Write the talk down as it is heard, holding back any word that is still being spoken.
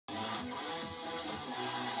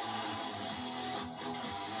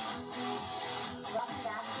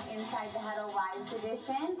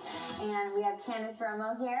edition, and we have Candice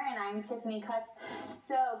Romo here, and I'm Tiffany Cutts.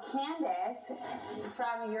 So, Candice,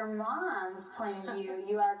 from your mom's point of view,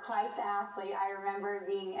 you are quite the athlete. I remember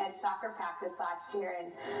being at soccer practice last year,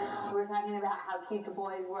 and we were talking about how cute the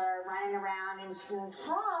boys were running around, and she goes,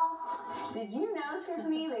 "Well, did you know,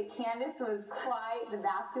 Tiffany, that Candice was quite the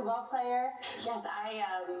basketball player?" Yes, I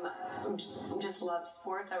just loved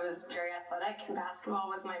sports. I was very athletic. Basketball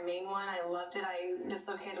was my main one. I loved it. I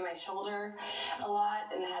dislocated my shoulder a lot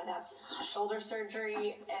and had to have shoulder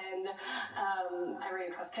surgery, and I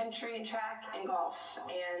ran cross country and track and golf,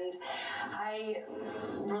 and I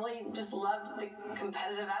really just loved the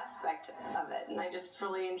competitive aspect of it, and I just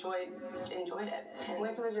really enjoyed it. And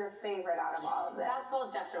which was your favorite out of all of it? Basketball,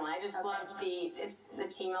 definitely. I just loved the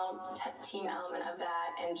team element of that,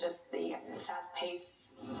 and just the fast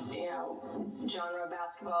pace, genre of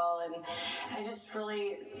basketball, and I just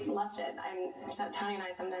really loved it. Tony and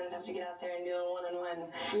I sometimes have to get out there and do a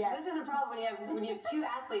one-on-one. Yeah. This is a problem when you have two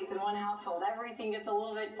athletes in one household. Everything gets a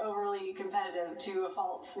little bit overly competitive to a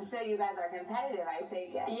fault. So you guys are competitive, I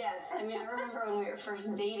take it. Yes. I remember when we were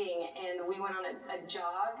first dating and we went on a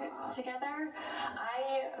jog together.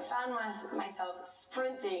 I found myself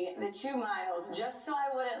sprinting the 2 miles just so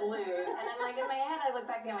I wouldn't lose. And I'm like, in my head, I look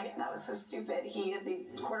back and I'm like, that was so stupid. He is the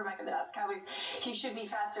quarterback of the Dallas Cowboys. He should be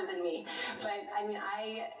faster than me. But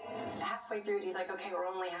I halfway through it, he's like, "Okay, we're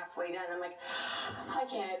only halfway done." I'm like, "I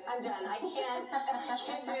can't. I'm done. I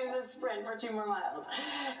can't do this sprint for 2 more miles."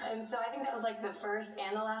 And so I think that was like the first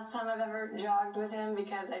and the last time I've ever jogged with him,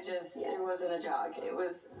 because it wasn't a jog. It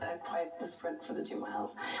was quite the sprint for the 2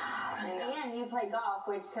 miles. I know. And you play golf,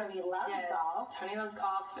 which Tony loves golf. Tony loves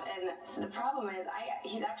golf, and the problem is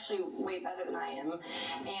he's actually way better than I am,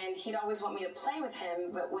 and he'd always want me to play with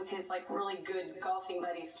him, but with his really good golfing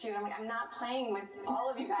buddies too. And I'm like, I'm not playing with all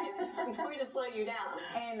of you guys. I'm going to slow you down.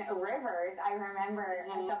 And Rivers, I remember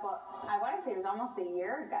I want to say it was almost a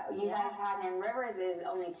year ago, you guys had him. Rivers is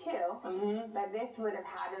only 2, but this would have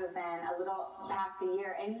had to have been a little past a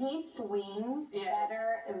year, and he swings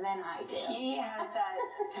better than I do. He has that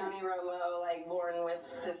Tony Romo, born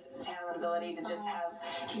with this talent ability to just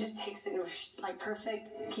he just takes it perfect,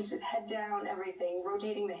 keeps his head down, everything,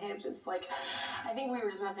 rotating the hips. It's like, I think we were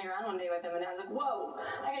just messing around one day with him, and I was like, "Whoa,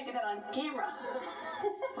 I gotta get that on camera." I just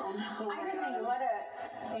think what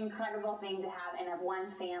an incredible thing to have in one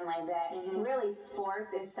family that really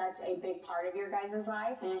sports is such a big part of your guys'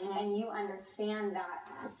 life, and you understand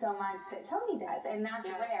that so much that Tony does, and that's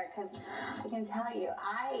rare, because I can tell you,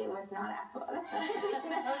 I was not athletic.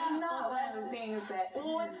 That was not one of the things that...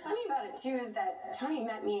 Well, what's funny about it, too, is that Tony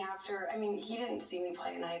met me after, he didn't see me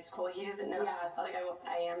play in high school. He doesn't know how athletic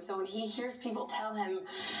I am. So when he hears people tell him,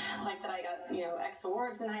 that I got, X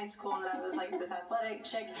awards in high school and that I was, this athletic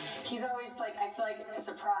chick, he's always, I feel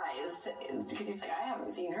surprised, because he's like, "I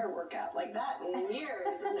haven't seen her work out like that in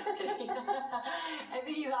years." No, kidding. I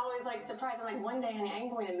think he's always, surprised. I'm like, "One day, honey, I'm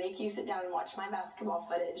going to make you sit down and watch my basketball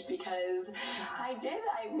footage," because I did.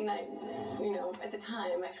 At the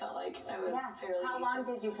time, I felt like I was fairly How long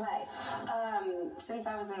did you play? Since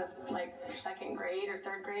I was in the, second grade or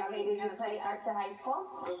third grade. Okay, did you play up to high school?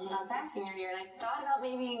 Okay. Senior year, and I thought about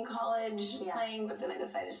maybe in college playing, but then I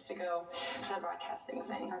decided just to go for the broadcasting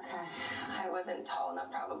thing. Okay. I wasn't tall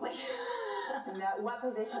enough, probably. No, what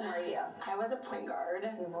position were you? I was a point guard.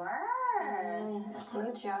 You were?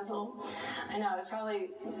 Wouldn't you? I was a little... I know,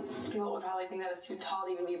 people would probably think that I was too tall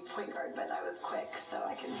to even be a point guard, but I was quick, so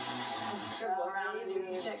I could dribble around and do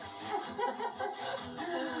these chicks.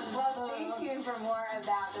 Well, stay tuned for more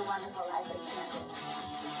about the wonderful life of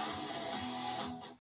Candice.